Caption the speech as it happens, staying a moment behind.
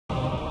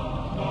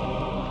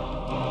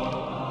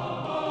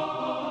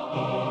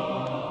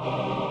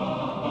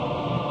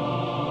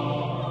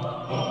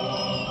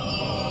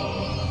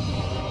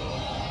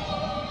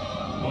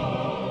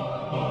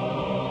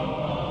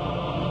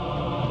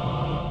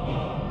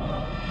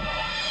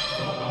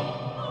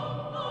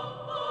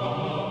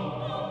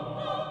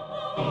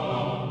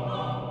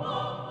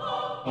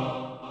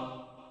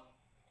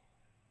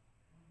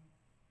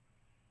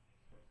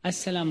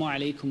Assalamu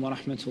alaikum wa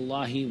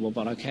rahmatullahi wa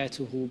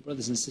barakatuhu.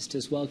 Brothers and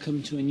sisters,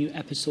 welcome to a new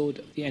episode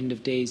of The End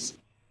of Days.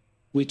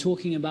 We're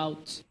talking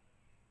about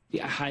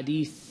the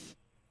ahadith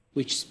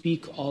which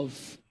speak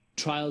of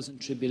trials and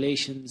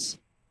tribulations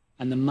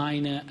and the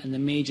minor and the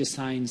major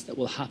signs that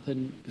will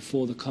happen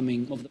before the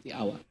coming of the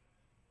hour.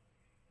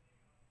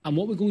 And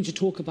what we're going to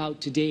talk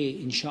about today,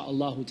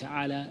 insha'Allah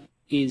ta'ala,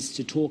 is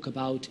to talk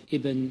about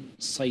Ibn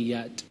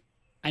Sayyad.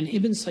 And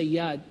Ibn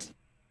Sayyad,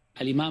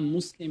 Al-Imam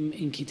Muslim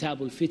in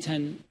Kitab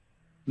al-Fitan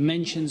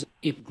mentions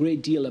a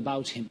great deal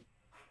about him.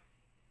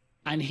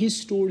 And his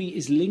story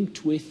is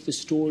linked with the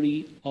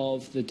story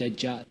of the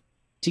Dajjal.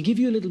 To give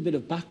you a little bit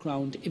of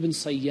background, Ibn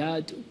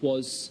Sayyad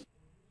was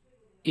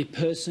a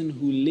person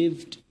who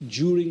lived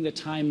during the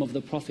time of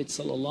the Prophet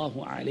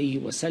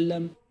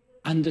ﷺ,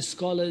 and the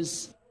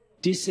scholars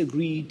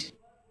disagreed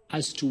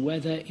as to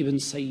whether Ibn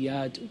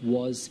Sayyad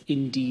was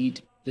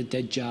indeed the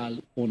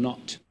Dajjal or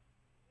not.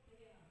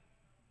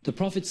 The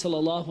Prophet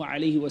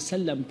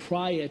ﷺ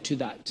prior to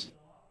that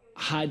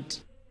had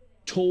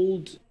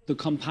told the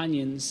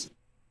companions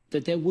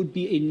that there would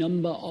be a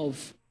number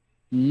of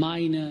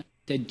minor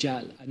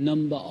Dajjal, a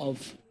number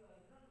of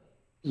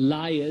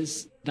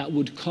liars that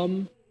would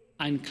come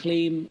and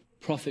claim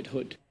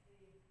prophethood,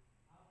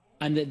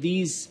 and that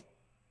these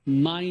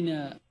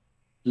minor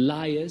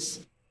liars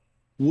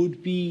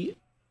would be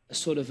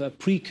sort of a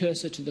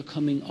precursor to the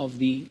coming of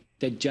the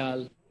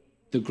Dajjal,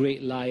 the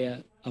great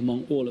liar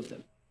among all of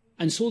them.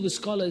 And so the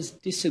scholars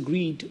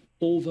disagreed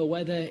over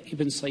whether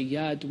Ibn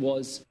Sayyad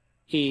was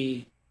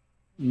a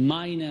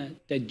minor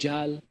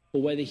Dajjal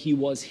or whether he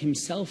was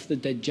himself the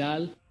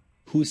Dajjal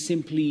who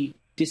simply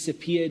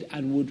disappeared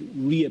and would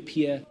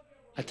reappear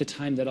at the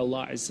time that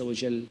Allah Azza wa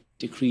Jal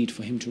decreed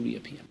for him to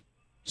reappear.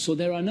 So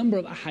there are a number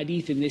of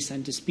ahadith in this,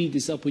 and to speed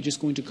this up, we're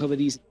just going to cover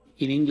these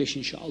in English,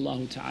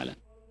 insha'Allah ta'ala.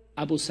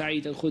 Abu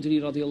Sa'id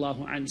al-Khudri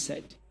radiallahu anh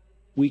said,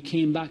 we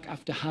came back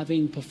after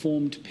having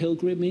performed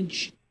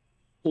pilgrimage,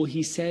 or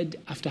he said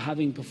after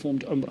having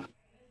performed Umrah.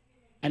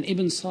 And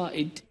Ibn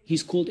Sa'id,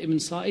 he's called Ibn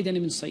Sa'id and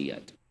Ibn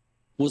Sayyad,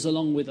 was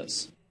along with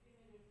us.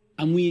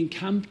 And we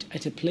encamped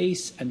at a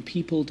place and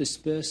people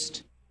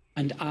dispersed,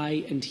 and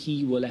I and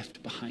he were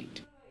left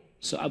behind.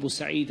 So Abu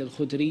Sa'id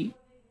al-Khudri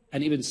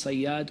and Ibn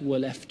Sayyad were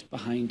left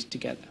behind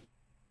together.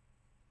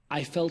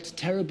 I felt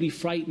terribly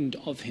frightened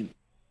of him,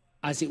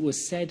 as it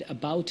was said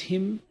about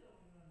him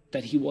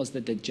that he was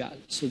the Dajjal.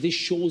 So this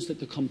shows that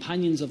the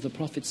companions of the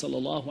Prophet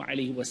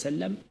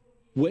ﷺ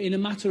were in a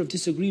matter of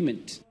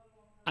disagreement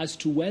as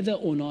to whether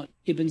or not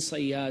Ibn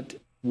Sayyad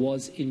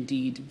was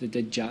indeed the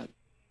Dajjal.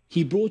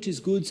 He brought his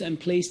goods and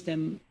placed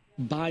them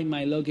by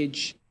my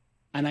luggage,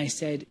 and I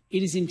said,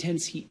 it is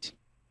intense heat.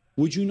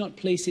 Would you not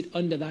place it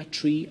under that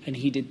tree? And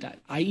he did that.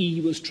 I.e.,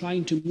 he was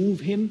trying to move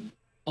him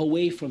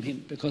away from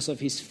him because of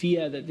his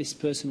fear that this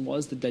person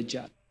was the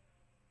Dajjal.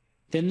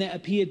 Then there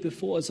appeared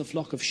before us a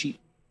flock of sheep.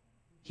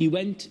 He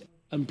went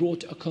and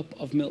brought a cup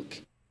of milk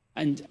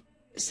and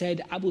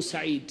said, Abu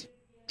Sa'id,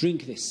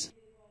 drink this.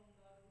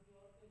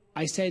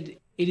 I said,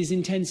 it is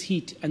intense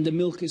heat and the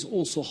milk is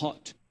also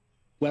hot.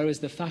 Whereas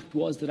the fact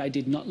was that I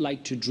did not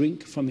like to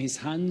drink from his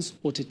hands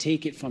or to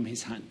take it from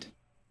his hand.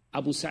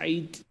 Abu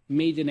Sa'id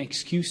made an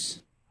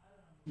excuse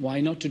why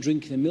not to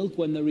drink the milk,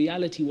 when the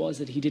reality was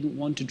that he didn't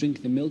want to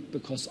drink the milk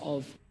because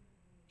of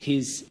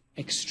his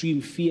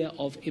extreme fear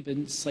of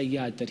Ibn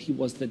Sayyad, that he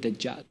was the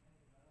Dajjal.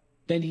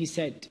 Then he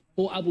said,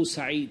 O Abu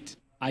Sa'id,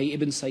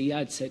 Ibn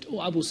Sayyad said,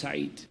 O Abu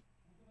Sa'id,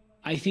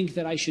 I think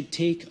that I should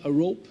take a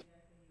rope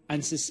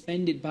and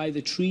suspend it by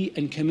the tree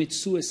and commit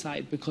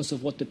suicide because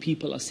of what the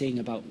people are saying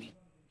about me.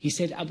 He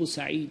said, Abu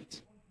Sa'id,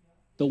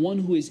 the one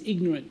who is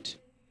ignorant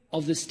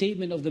of the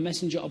statement of the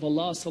Messenger of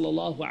Allah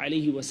sallallahu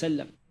alaihi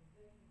wasallam,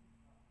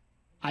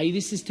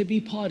 this is to be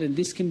pardoned,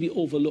 this can be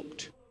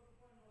overlooked.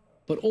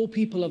 But O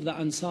people of the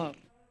Ansar,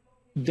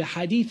 the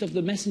hadith of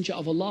the Messenger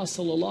of Allah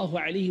sallallahu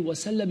alaihi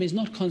wasallam is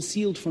not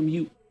concealed from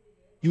you.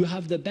 You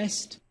have the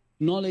best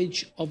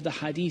knowledge of the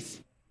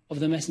hadith of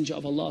the Messenger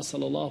of Allah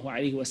sallallahu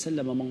alaihi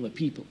wasallam among the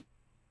people.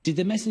 Did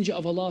the Messenger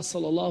of Allah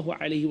sallallahu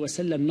alaihi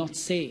wasallam not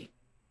say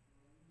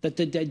that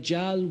the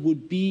Dajjal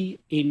would be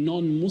a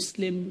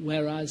non-Muslim,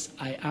 whereas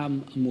I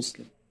am a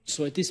Muslim?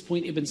 So at this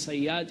point, Ibn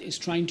Sayyad is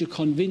trying to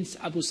convince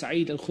Abu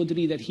Sa'id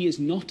al-Khudri that he is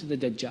not the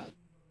Dajjal.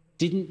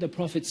 Didn't the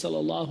Prophet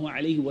sallallahu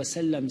alaihi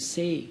wasallam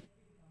say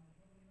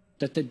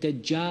that the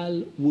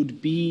Dajjal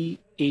would be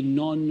a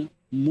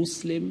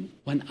non-Muslim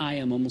when I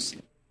am a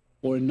Muslim,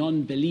 or a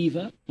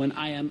non-believer when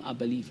I am a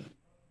believer?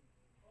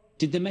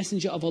 Did the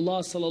Messenger of Allah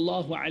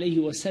sallallahu alaihi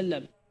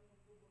wasallam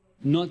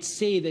not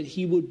say that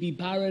he would be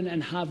barren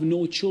and have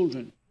no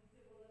children,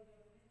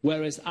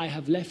 whereas I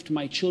have left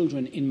my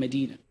children in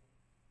Medina?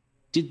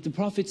 Did the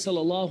Prophet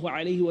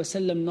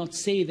ﷺ not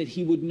say that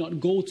he would not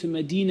go to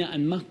Medina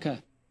and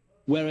Mecca,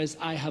 whereas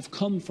I have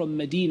come from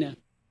Medina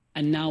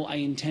and now I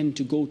intend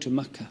to go to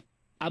Mecca?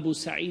 Abu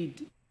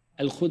Sa'id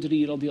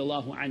al-Khudri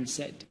radiallahu anh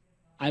said,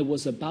 I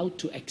was about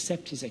to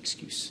accept his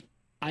excuse,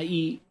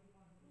 i.e.,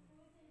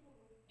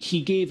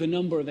 he gave a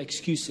number of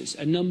excuses,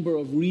 a number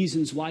of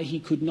reasons why he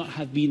could not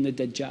have been the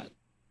Dajjal.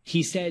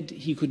 He said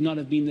he could not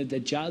have been the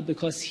Dajjal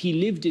because he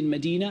lived in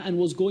Medina and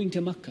was going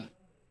to Mecca.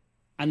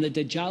 And the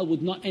Dajjal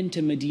would not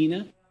enter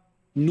Medina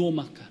nor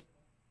Mecca.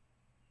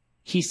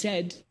 He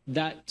said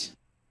that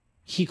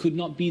he could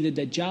not be the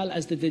Dajjal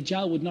as the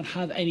Dajjal would not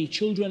have any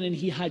children and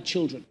he had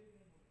children.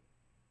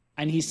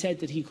 And he said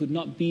that he could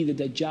not be the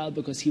Dajjal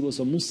because he was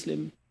a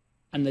Muslim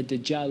and the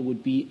Dajjal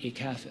would be a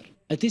kafir.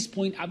 At this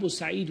point, Abu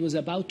Sa'id was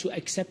about to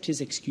accept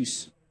his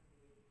excuse.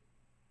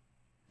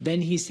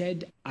 Then he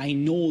said, I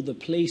know the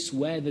place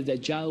where the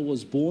Dajjal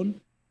was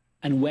born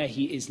and where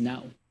he is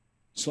now.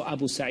 So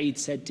Abu Sa'id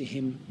said to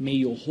him, may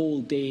your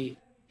whole day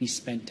be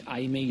spent,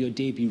 may your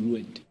day be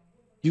ruined.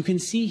 You can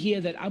see here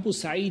that Abu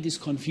Sa'id is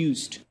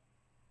confused.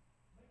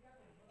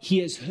 He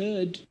has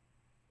heard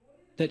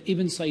that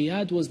Ibn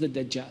Sayyad was the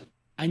Dajjal,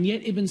 and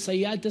yet Ibn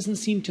Sayyad doesn't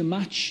seem to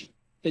match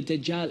the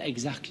Dajjal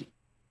exactly.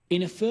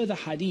 In a further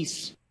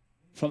hadith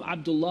from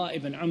Abdullah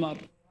ibn Umar,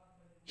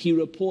 he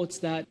reports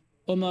that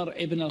Umar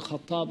ibn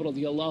al-Khattab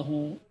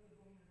radiyallahu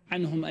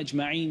anhum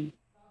ajma'een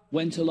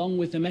went along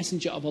with the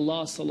Messenger of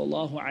Allah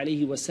sallallahu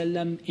alayhi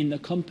wasallam in the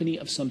company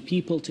of some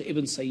people to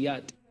Ibn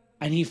Sayyad,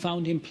 and he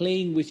found him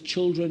playing with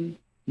children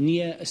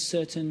near a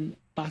certain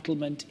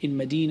battlement in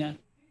Medina,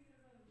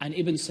 and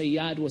Ibn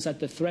Sayyad was at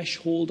the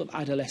threshold of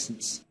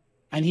adolescence,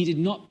 and he did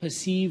not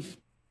perceive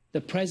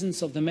the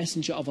presence of the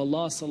Messenger of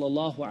Allah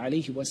sallallahu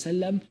alayhi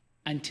wasallam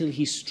until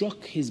he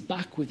struck his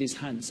back with his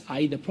hands,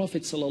 i.e. the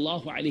Prophet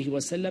sallallahu alayhi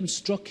wasallam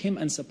struck him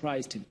and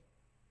surprised him.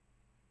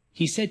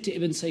 He said to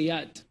Ibn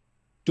Sayyad,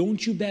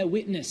 don't you bear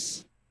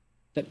witness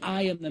that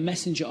I am the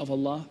Messenger of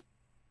Allah?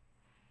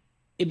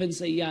 Ibn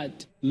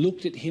Sayyad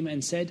looked at him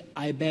and said,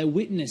 I bear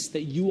witness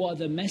that you are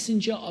the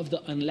messenger of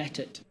the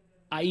unlettered,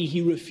 i.e.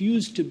 he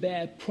refused to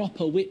bear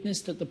proper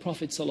witness that the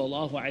Prophet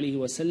sallallahu alaihi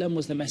wasallam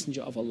was the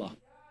messenger of Allah.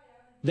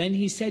 Then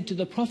he said to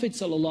the Prophet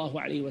sallallahu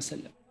alaihi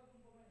wasallam,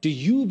 do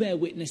you bear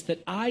witness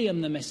that I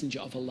am the messenger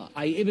of Allah?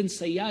 Ibn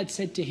Sayyad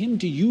said to him,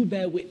 do you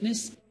bear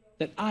witness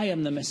that I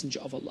am the messenger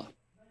of Allah?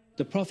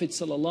 The Prophet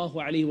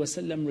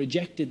ﷺ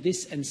rejected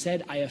this and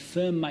said, I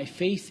affirm my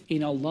faith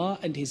in Allah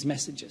and His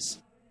messengers.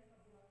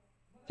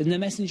 Then the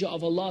Messenger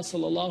of Allah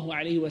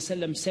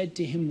ﷺ said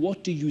to him,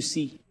 what do you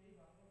see?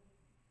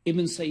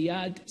 Ibn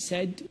Sayyad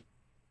said,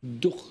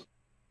 Dukh.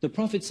 The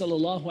Prophet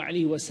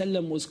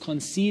ﷺ was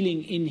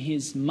concealing in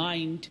his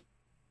mind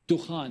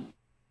Dukhan,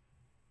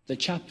 the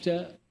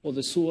chapter or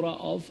the surah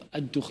of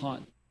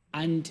Ad-Dukhan.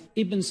 And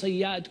Ibn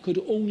Sayyad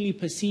could only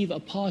perceive a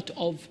part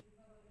of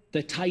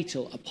the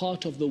title, a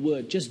part of the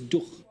word, just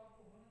dukh.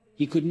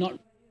 He could not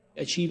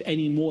achieve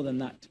any more than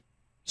that.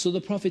 So the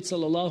Prophet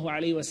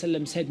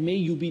ﷺ said, may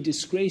you be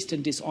disgraced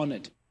and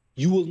dishonored.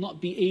 You will not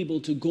be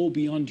able to go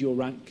beyond your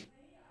rank.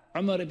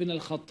 Umar ibn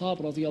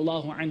al-Khattab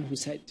radiyallahu anhu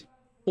said,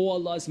 O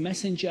Allah's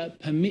Messenger,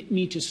 permit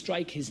me to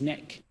strike his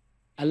neck.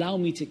 Allow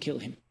me to kill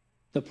him.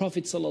 The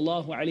Prophet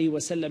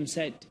ﷺ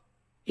said,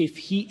 if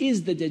he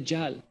is the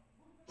Dajjal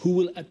who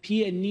will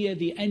appear near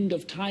the end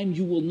of time,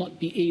 you will not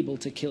be able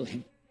to kill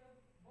him.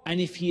 And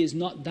if he is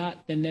not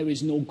that, then there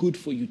is no good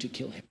for you to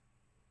kill him.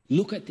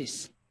 Look at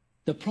this.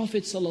 The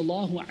Prophet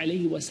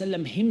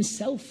ﷺ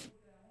himself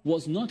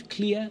was not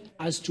clear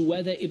as to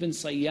whether Ibn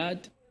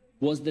Sayyad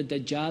was the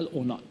Dajjal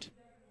or not.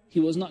 He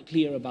was not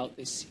clear about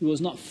this. He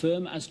was not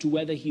firm as to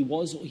whether he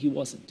was or he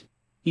wasn't.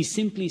 He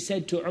simply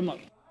said to Umar,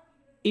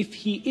 if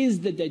he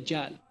is the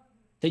Dajjal,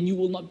 then you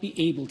will not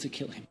be able to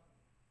kill him.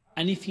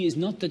 And if he is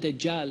not the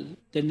Dajjal,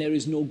 then there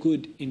is no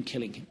good in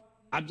killing him.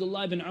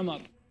 Abdullah ibn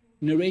Umar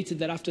narrated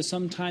that after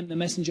some time the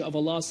Messenger of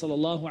Allah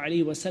sallallahu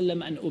alaihi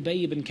wasallam and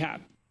Ubay ibn Ka'b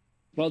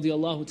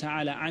radiyallahu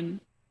ta'ala an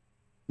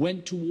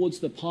went towards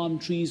the palm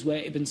trees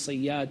where Ibn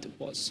Sayyad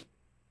was.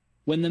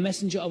 When the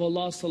Messenger of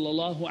Allah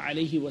sallallahu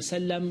alaihi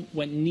wasallam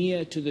went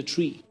near to the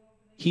tree,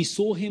 he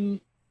saw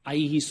him,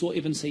 i.e. he saw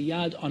Ibn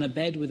Sayyad on a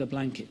bed with a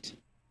blanket,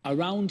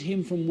 around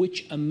him from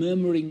which a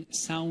murmuring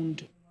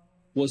sound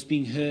was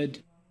being heard.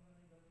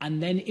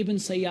 And then Ibn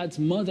Sayyad's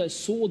mother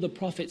saw the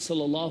Prophet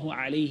sallallahu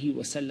alaihi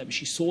wasallam.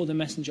 She saw the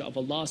Messenger of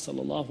Allah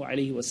sallallahu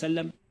alaihi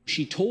wasallam.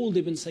 She told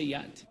Ibn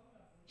Sayyad,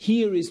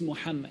 here is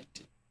Muhammad,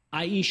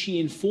 i.e. she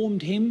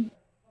informed him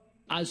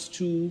as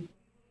to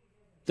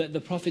that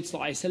the Prophet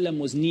sallallahu alaihi wasallam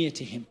was near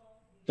to him.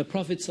 The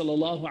Prophet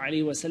sallallahu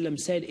alaihi wasallam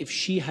said if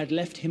she had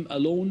left him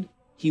alone,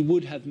 he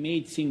would have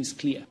made things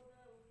clear.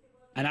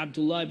 And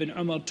Abdullah ibn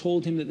Umar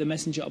told him that the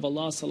Messenger of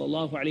Allah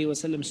sallallahu alaihi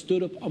wasallam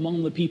stood up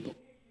among the people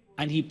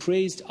and he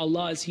praised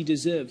Allah as he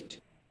deserved.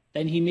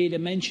 Then he made a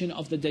mention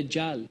of the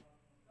Dajjal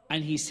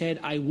and he said,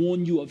 I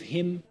warn you of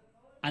him,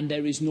 and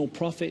there is no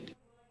prophet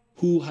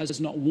who has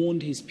not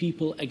warned his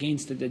people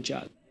against the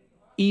Dajjal.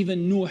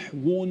 Even Nuh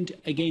warned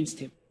against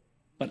him.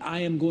 But I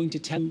am going to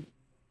tell you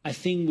a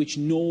thing which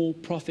no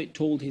prophet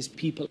told his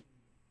people.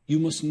 You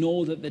must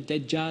know that the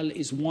Dajjal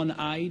is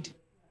one-eyed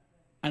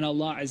and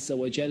Allah Azza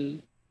wa Jal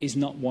is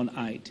not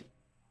one-eyed.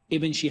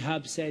 Ibn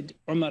Shihab said,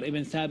 Umar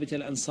ibn Thabit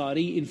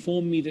al-Ansari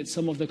informed me that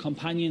some of the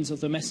companions of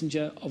the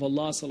Messenger of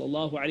Allah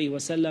sallallahu alaihi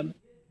wasallam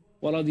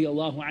wa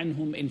radiyallahu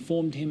anhum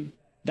informed him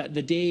that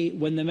the day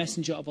when the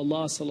Messenger of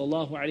Allah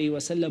sallallahu alaihi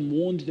wasallam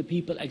warned the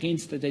people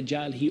against the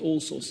Dajjal, he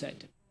also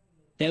said,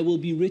 there will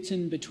be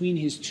written between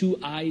his two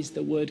eyes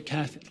the word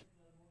kafir,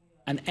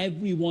 and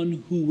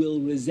everyone who will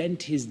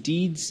resent his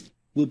deeds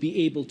will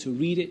be able to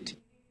read it,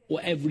 or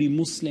every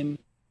Muslim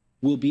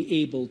will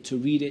be able to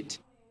read it.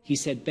 He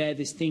said, bear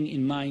this thing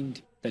in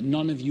mind, that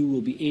none of you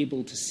will be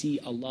able to see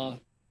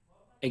Allah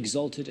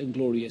exalted and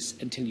glorious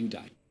until you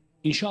die.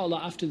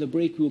 Inshallah, after the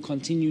break, we will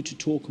continue to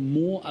talk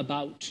more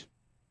about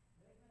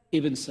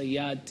Ibn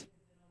Sayyad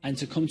and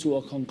to come to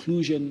a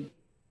conclusion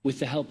with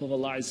the help of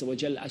Allah Azza wa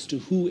Jal as to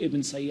who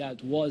Ibn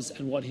Sayyad was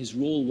and what his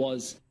role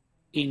was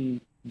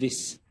in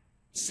this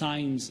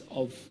signs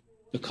of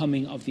the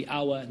coming of the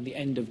hour and the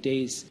end of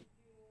days.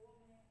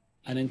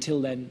 And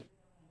until then,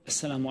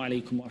 Assalamu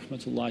alaikum wa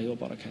rahmatullahi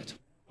wa barakatuh.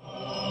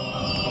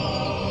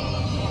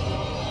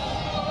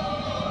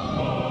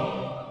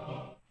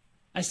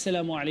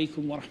 Assalamu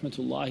alaikum wa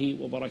rahmatullahi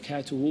wa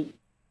barakatuh.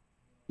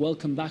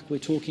 Welcome back. We're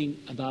talking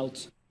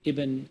about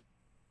Ibn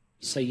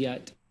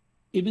Sayyad.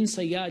 Ibn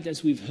Sayyad,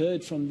 as we've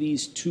heard from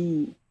these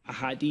two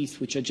hadith,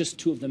 which are just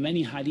two of the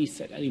many hadith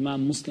that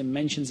Imam Muslim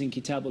mentions in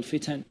Kitab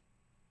al-Fitan,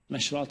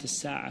 Nashrat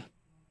al-Sa'ah,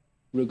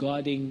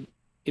 regarding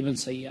Ibn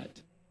Sayyad.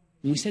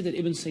 And we said that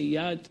Ibn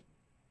Sayyad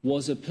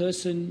was a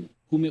person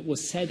whom it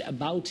was said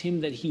about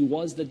him that he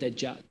was the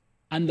Dajjal.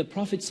 And the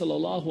Prophet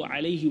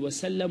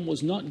ﷺ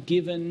was not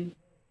given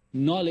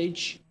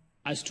knowledge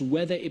as to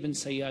whether Ibn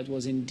Sayyad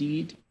was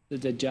indeed the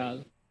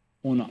Dajjal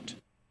or not.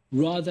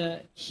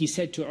 Rather, he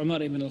said to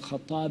Umar ibn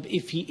al-Khattab,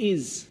 if he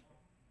is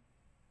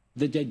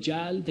the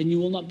Dajjal, then you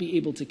will not be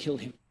able to kill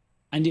him.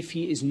 And if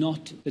he is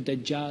not the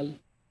Dajjal,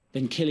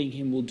 then killing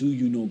him will do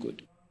you no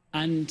good.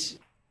 And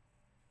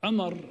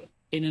Umar,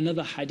 in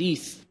another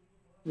hadith,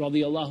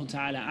 radiyallahu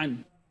ta'ala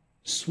an,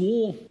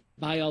 swore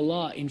by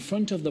Allah in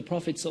front of the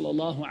Prophet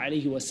sallallahu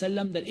alaihi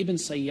wasallam that Ibn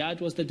Sayyad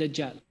was the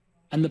Dajjal.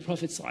 And the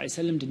Prophet sallallahu alaihi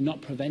wasallam did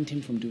not prevent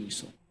him from doing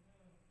so.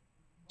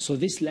 So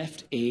this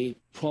left a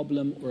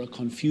problem or a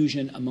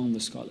confusion among the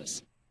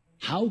scholars.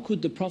 How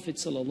could the Prophet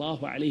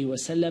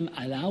ﷺ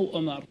allow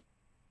Umar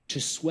to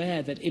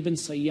swear that Ibn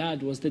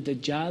Sayyad was the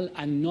Dajjal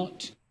and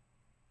not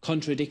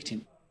contradict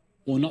him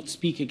or not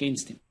speak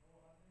against him?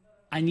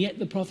 And yet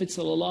the Prophet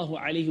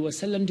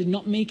ﷺ did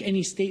not make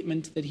any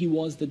statement that he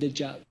was the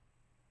Dajjal.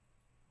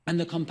 And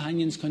the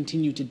companions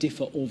continue to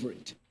differ over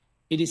it.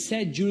 It is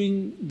said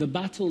during the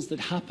battles that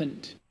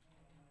happened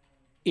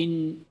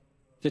in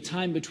the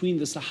time between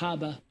the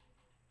Sahaba,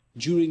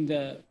 during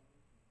the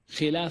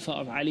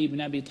Khilafah of Ali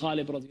ibn Abi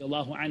Talib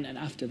radiallahu anhu, and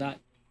after that,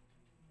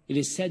 it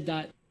is said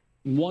that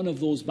in one of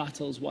those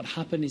battles, what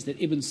happened is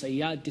that Ibn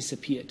Sayyad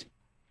disappeared.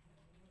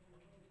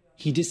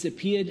 He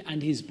disappeared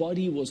and his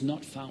body was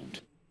not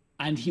found.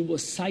 And he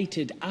was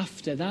sighted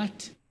after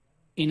that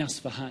in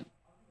Asfahan,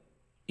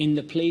 in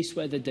the place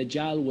where the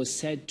Dajjal was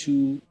said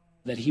to,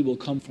 that he will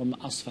come from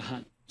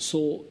Asfahan.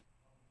 So,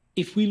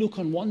 if we look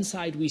on one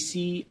side, we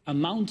see a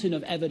mountain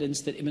of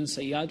evidence that Ibn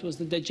Sayyad was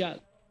the Dajjal.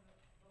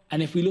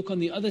 And if we look on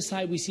the other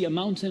side, we see a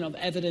mountain of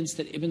evidence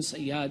that Ibn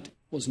Sayyad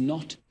was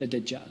not the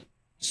Dajjal.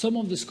 Some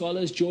of the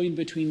scholars joined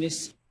between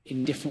this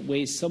in different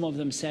ways. Some of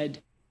them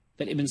said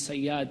that Ibn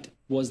Sayyad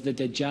was the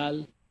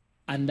Dajjal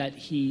and that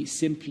he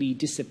simply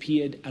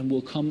disappeared and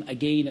will come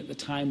again at the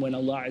time when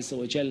Allah Azza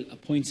wa Jal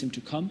appoints him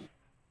to come.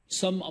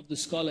 Some of the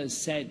scholars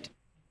said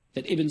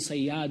that Ibn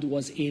Sayyad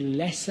was a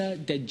lesser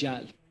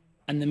Dajjal.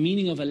 And the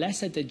meaning of a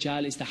lesser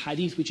Dajjal is the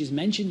hadith which is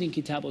mentioned in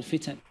Kitab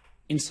al-Fitan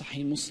in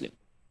Sahih Muslim,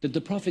 that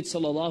the Prophet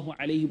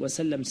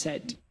ﷺ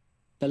said,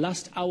 the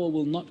last hour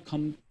will not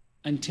come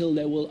until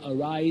there will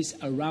arise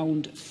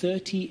around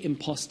 30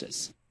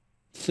 impostors,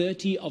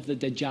 30 of the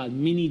Dajjal,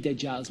 mini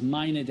Dajjals,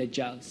 minor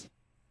Dajjals,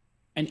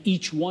 and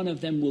each one of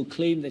them will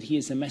claim that he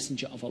is a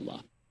messenger of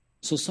Allah.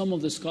 So some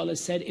of the scholars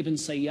said Ibn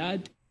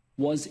Sayyad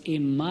was a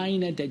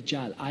minor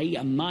Dajjal, i.e.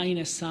 a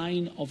minor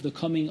sign of the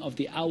coming of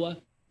the hour,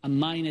 a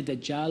minor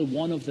Dajjal,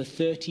 one of the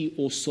 30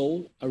 or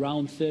so,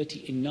 around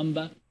 30 in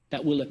number,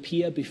 that will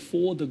appear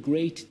before the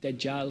great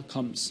Dajjal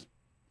comes.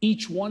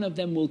 Each one of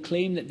them will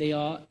claim that they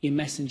are a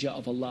messenger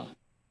of Allah.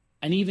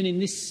 And even in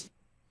this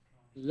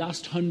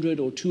last 100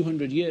 or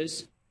 200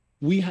 years,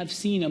 we have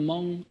seen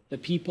among the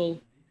people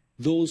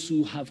those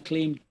who have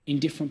claimed in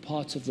different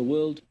parts of the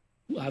world,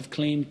 who have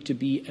claimed to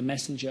be a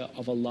messenger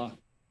of Allah,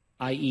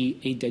 i.e.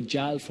 a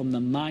Dajjal from the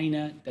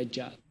minor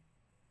Dajjal.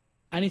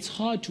 And it's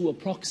hard to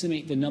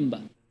approximate the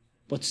number,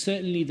 but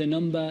certainly the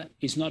number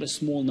is not a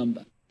small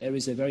number. There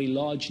is a very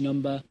large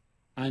number,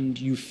 and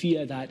you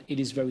fear that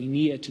it is very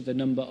near to the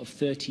number of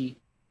 30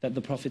 that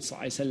the Prophet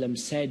ﷺ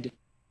said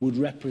would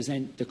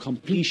represent the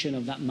completion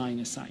of that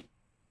minor sign.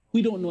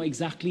 We don't know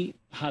exactly,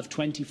 have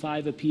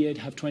 25 appeared,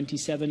 have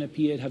 27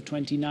 appeared, have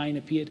 29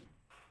 appeared.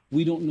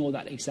 We don't know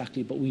that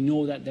exactly, but we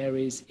know that there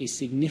is a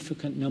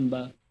significant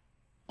number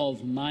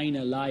of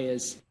minor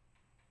liars,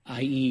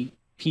 i.e.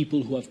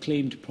 people who have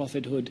claimed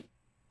prophethood,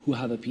 who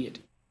have appeared.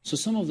 So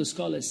some of the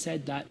scholars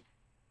said that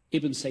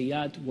Ibn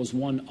Sayyad was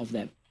one of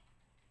them.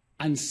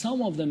 And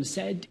some of them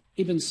said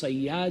Ibn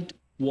Sayyad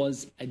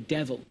was a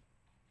devil,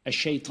 a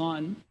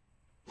shaitan,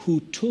 who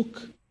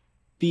took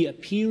the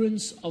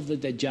appearance of the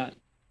Dajjal.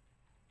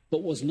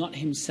 but was not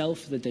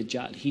himself the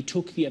Dajjal. He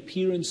took the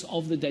appearance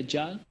of the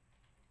Dajjal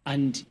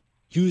and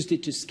used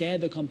it to scare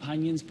the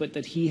companions, but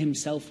that he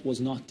himself was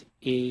not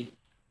a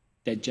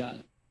Dajjal.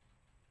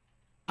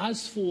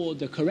 As for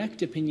the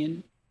correct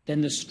opinion,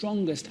 then the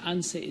strongest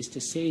answer is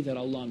to say that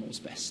Allah knows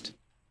best.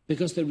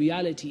 Because the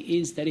reality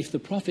is that if the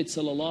Prophet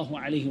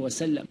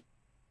ﷺ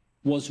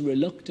was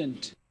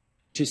reluctant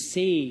to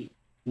say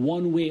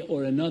one way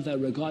or another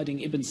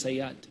regarding Ibn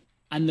Sayyad,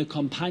 and the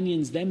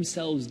companions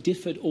themselves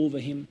differed over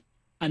him,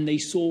 and they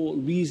saw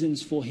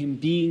reasons for him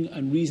being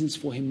and reasons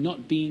for him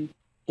not being,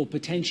 or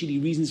potentially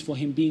reasons for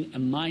him being a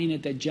minor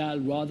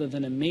Dajjal rather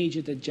than a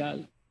major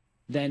Dajjal,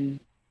 then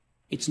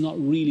it's not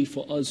really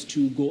for us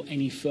to go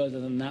any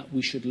further than that.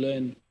 We should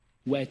learn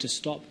where to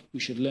stop. We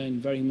should learn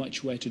very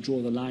much where to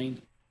draw the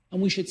line.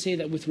 And we should say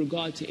that with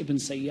regard to Ibn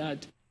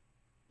Sayyad,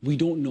 we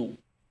don't know.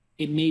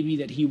 It may be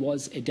that he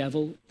was a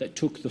devil that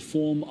took the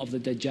form of the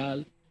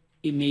Dajjal.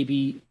 It may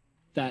be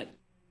that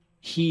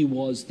he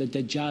was the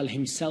Dajjal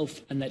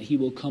himself and that he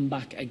will come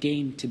back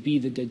again to be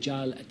the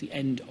Dajjal at the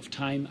end of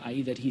time,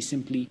 i.e. that he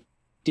simply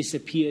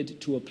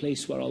disappeared to a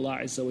place where Allah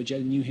Azza wa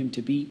Jal knew him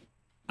to be.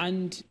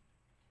 And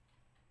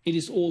it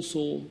is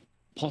also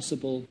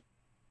possible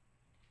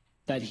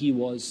that he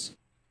was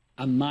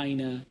a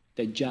minor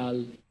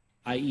Dajjal,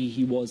 i.e.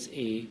 he was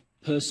a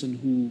person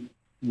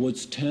who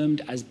was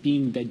termed as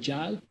being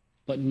Dajjal,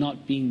 but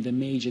not being the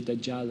major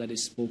Dajjal that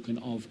is spoken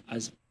of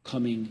as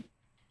coming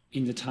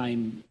in the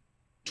time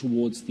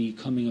towards the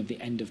coming of the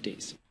end of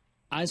days.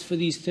 As for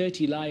these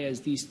 30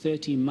 liars, these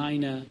 30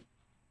 minor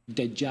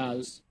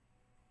Dajjals,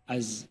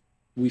 as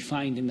we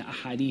find in the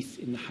hadith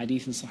in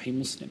Sahih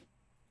Muslim,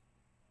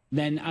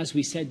 then as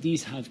we said,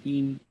 these have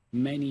been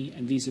many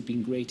and these have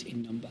been great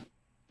in number.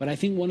 But I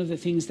think one of the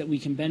things that we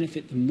can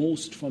benefit the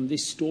most from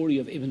this story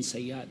of Ibn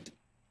Sayyad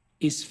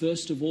is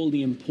first of all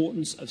the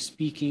importance of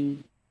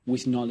speaking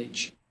with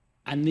knowledge.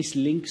 And this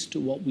links to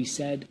what we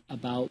said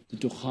about the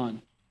dukhan,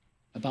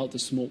 about the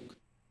smoke.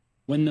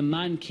 When the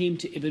man came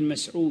to Ibn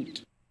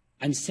Mas'ud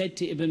and said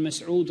to Ibn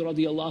Mas'ud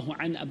radiallahu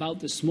anh about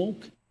the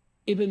smoke,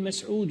 Ibn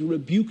Mas'ud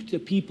rebuked the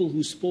people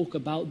who spoke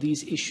about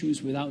these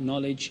issues without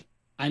knowledge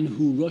and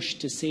who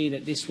rushed to say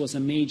that this was a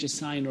major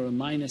sign or a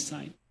minor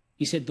sign.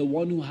 He said, the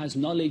one who has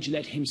knowledge,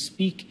 let him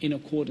speak in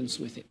accordance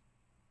with it.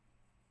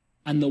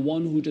 And the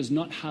one who does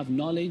not have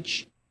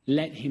knowledge,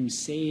 let him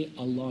say,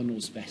 Allah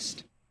knows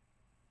best.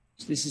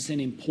 So this is an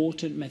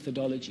important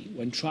methodology.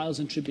 When trials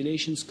and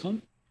tribulations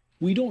come,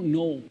 we don't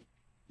know,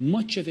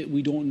 much of it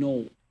we don't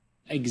know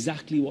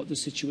exactly what the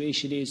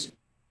situation is.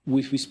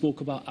 If we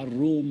spoke about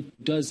Ar-Rum,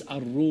 does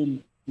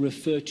Ar-Rum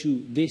refer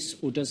to this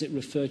or does it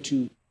refer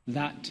to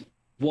that?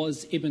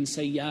 Was Ibn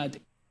Sayyad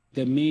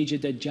the major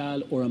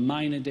Dajjal or a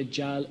minor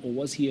Dajjal, or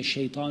was he a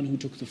shaitan who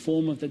took the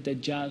form of the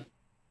Dajjal?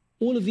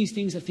 All of these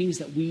things are things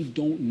that we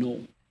don't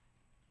know.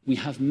 We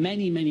have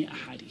many, many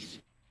ahadith.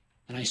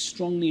 And I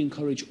strongly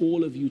encourage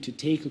all of you to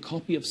take a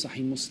copy of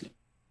Sahih Muslim,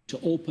 to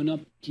open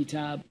up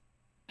Kitab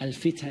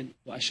Al-Fitan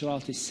wa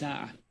Ashrat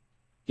al-Sa'ah,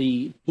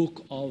 the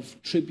book of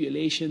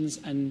tribulations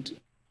and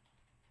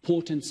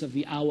portents of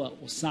the hour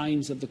or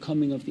signs of the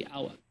coming of the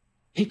hour.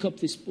 Pick up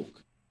this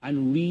book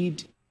and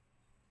read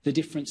the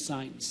different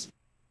signs.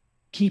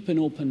 Keep an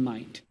open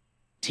mind.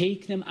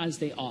 Take them as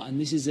they are. And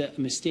this is a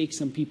mistake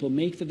some people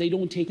make, that they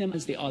don't take them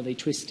as they are, they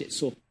twist it.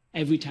 So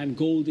every time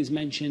gold is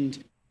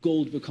mentioned,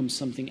 gold becomes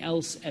something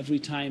else. Every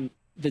time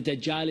the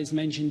Dajjal is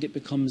mentioned, it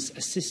becomes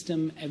a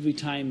system. Every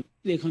time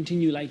they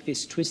continue like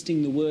this,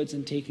 twisting the words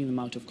and taking them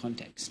out of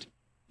context.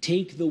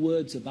 Take the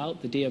words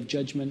about the Day of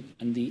Judgment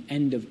and the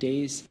end of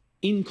days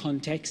in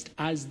context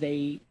as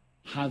they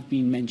have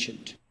been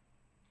mentioned.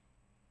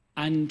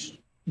 And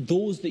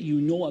those that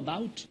you know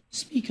about,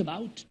 speak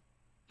about.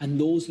 And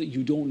those that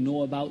you don't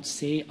know about,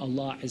 say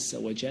Allah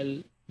Azza wa Jal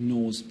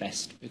knows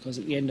best. Because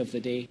at the end of the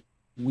day,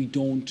 we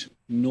don't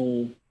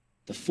know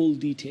the full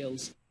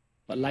details.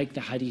 But like the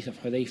hadith of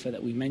Hudayfa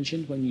that we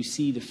mentioned, when you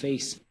see the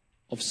face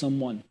of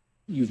someone,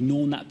 you've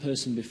known that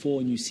person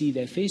before and you see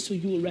their face, so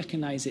you will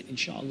recognize it,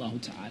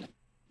 inshaAllah ta'ala.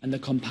 And the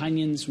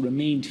companions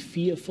remained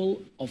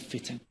fearful of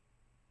fitan.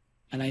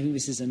 And I think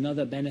this is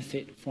another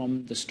benefit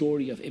from the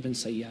story of Ibn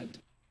Sayyad.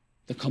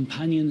 The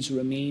companions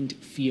remained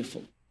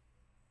fearful.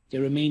 They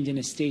remained in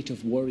a state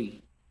of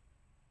worry.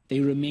 They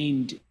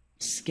remained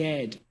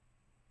scared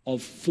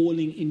of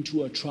falling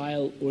into a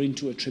trial or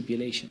into a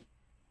tribulation.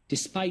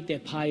 Despite their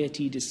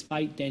piety,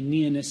 despite their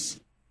nearness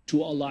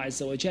to Allah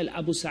Azza wa Jal,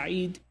 Abu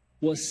Sa'id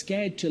was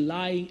scared to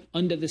lie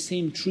under the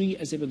same tree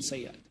as Ibn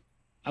Sayyad.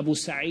 Abu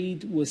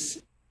Sa'id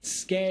was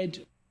scared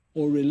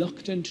or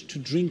reluctant to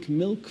drink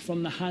milk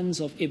from the hands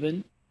of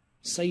Ibn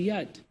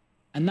Sayyad.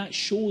 And that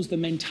shows the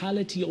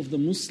mentality of the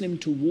Muslim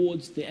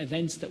towards the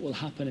events that will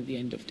happen at the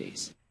end of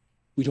days.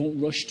 We don't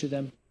rush to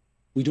them.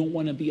 We don't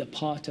want to be a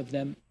part of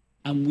them.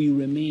 And we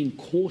remain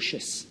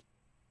cautious.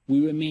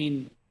 We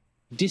remain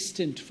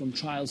distant from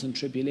trials and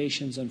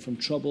tribulations and from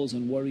troubles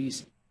and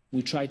worries.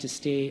 We try to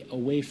stay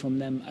away from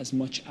them as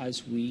much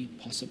as we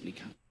possibly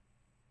can.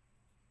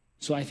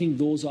 So I think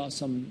those are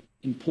some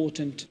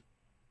important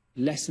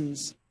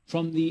lessons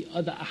From the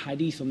other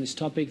ahadith on this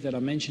topic that are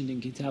mentioned in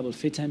Kitab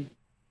al-Fitan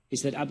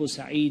is that Abu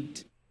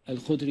Sa'id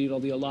al-Khudri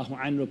radiyallahu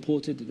anhu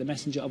reported that the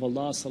Messenger of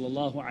Allah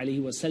sallallahu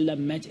alayhi wasallam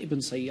met Ibn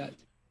Sayyad,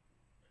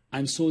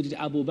 and so did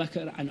Abu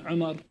Bakr and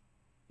Umar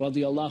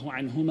radiyallahu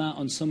anhuma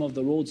on some of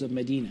the roads of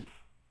Medina.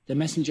 The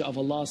Messenger of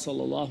Allah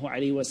sallallahu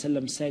alayhi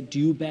wasallam said, "Do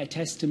you bear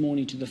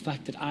testimony to the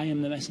fact that I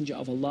am the Messenger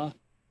of Allah?"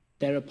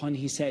 Thereupon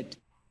he said,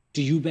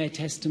 "Do you bear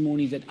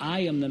testimony that I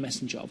am the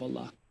Messenger of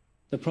Allah?"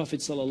 The Prophet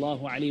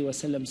sallallahu alaihi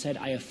wasallam said,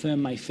 "I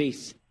affirm my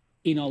faith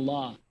in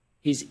Allah,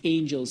 His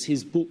angels,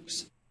 His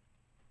books."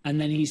 And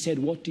then he said,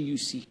 "What do you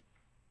see?"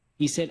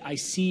 He said, "I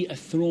see a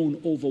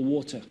throne over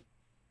water."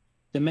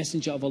 The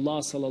Messenger of Allah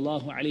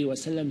sallallahu alaihi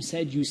wasallam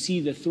said, "You see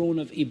the throne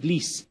of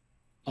Iblis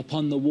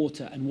upon the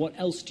water, and what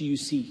else do you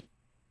see?"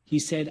 He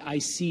said, "I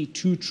see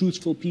two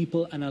truthful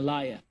people and a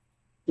liar,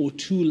 or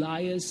two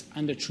liars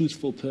and a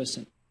truthful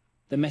person."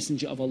 The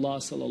Messenger of Allah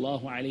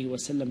sallallahu alaihi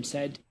wasallam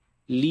said,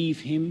 "Leave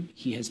him,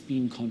 he has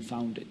been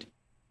confounded."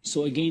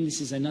 So again, this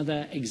is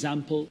another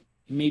example,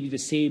 maybe the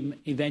same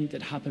event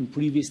that happened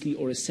previously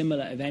or a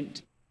similar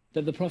event,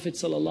 that the Prophet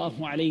sallallahu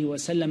alaihi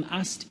wasallam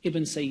asked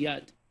Ibn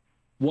Sayyad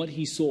what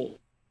he saw.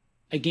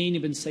 Again,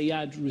 Ibn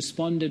Sayyad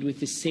responded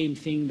with the same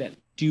thing, that,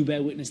 "Do you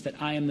bear witness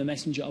that I am the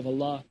Messenger of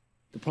Allah?"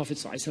 The Prophet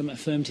sallallahu alaihi wasallam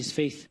affirmed his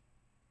faith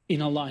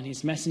in Allah and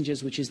His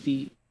messengers, which is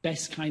the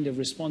best kind of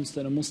response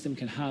that a Muslim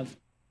can have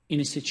in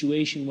a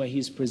situation where he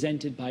is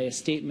presented by a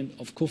statement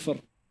of kufr,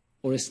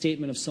 or a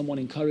statement of someone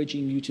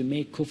encouraging you to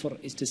make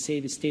kufr, is to say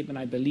the statement,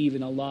 "I believe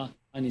in Allah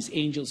and His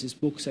angels, His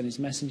books and His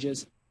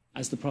messengers,"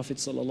 as the Prophet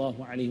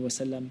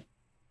ﷺ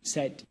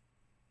said.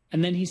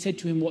 And then he said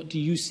to him, "What do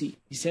you see?"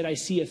 He said, "I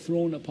see a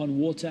throne upon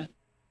water."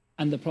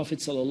 And the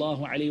Prophet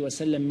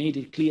ﷺ made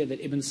it clear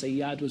that Ibn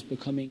Sayyad was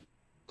becoming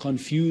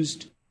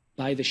confused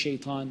by the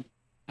shaitan,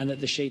 and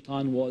that the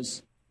shaitan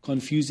was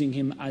confusing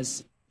him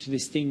as to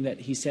this thing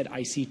that he said,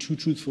 "I see two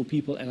truthful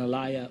people and a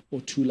liar,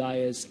 or two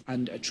liars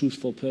and a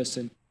truthful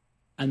person."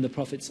 And the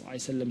Prophet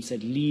ﷺ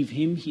said, "Leave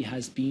him, he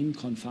has been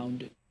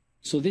confounded."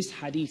 So this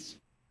hadith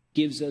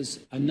gives us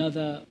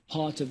another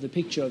part of the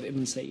picture of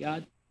Ibn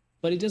Sayyad,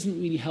 but it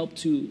doesn't really help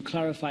to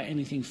clarify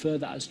anything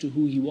further as to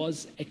who he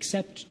was,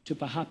 except to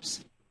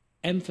perhaps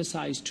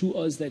emphasize to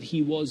us that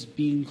he was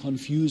being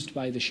confused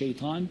by the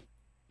shaitan,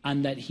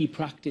 and that he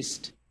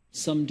practiced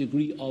some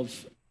degree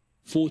of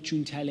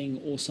fortune telling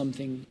or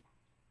something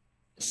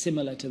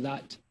similar to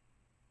that.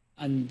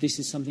 And this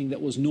is something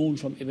that was known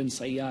from Ibn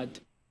Sayyad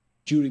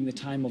during the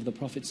time of the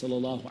Prophet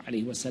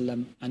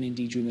ﷺ, and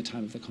indeed during the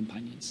time of the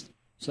companions.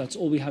 So that's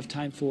all we have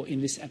time for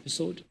in this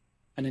episode.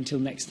 And until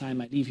next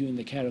time, I leave you in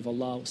the care of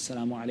Allah.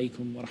 Assalamu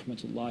alaikum wa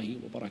rahmatullahi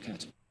wa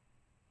barakatuh.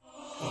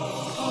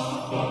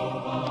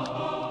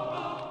 Oh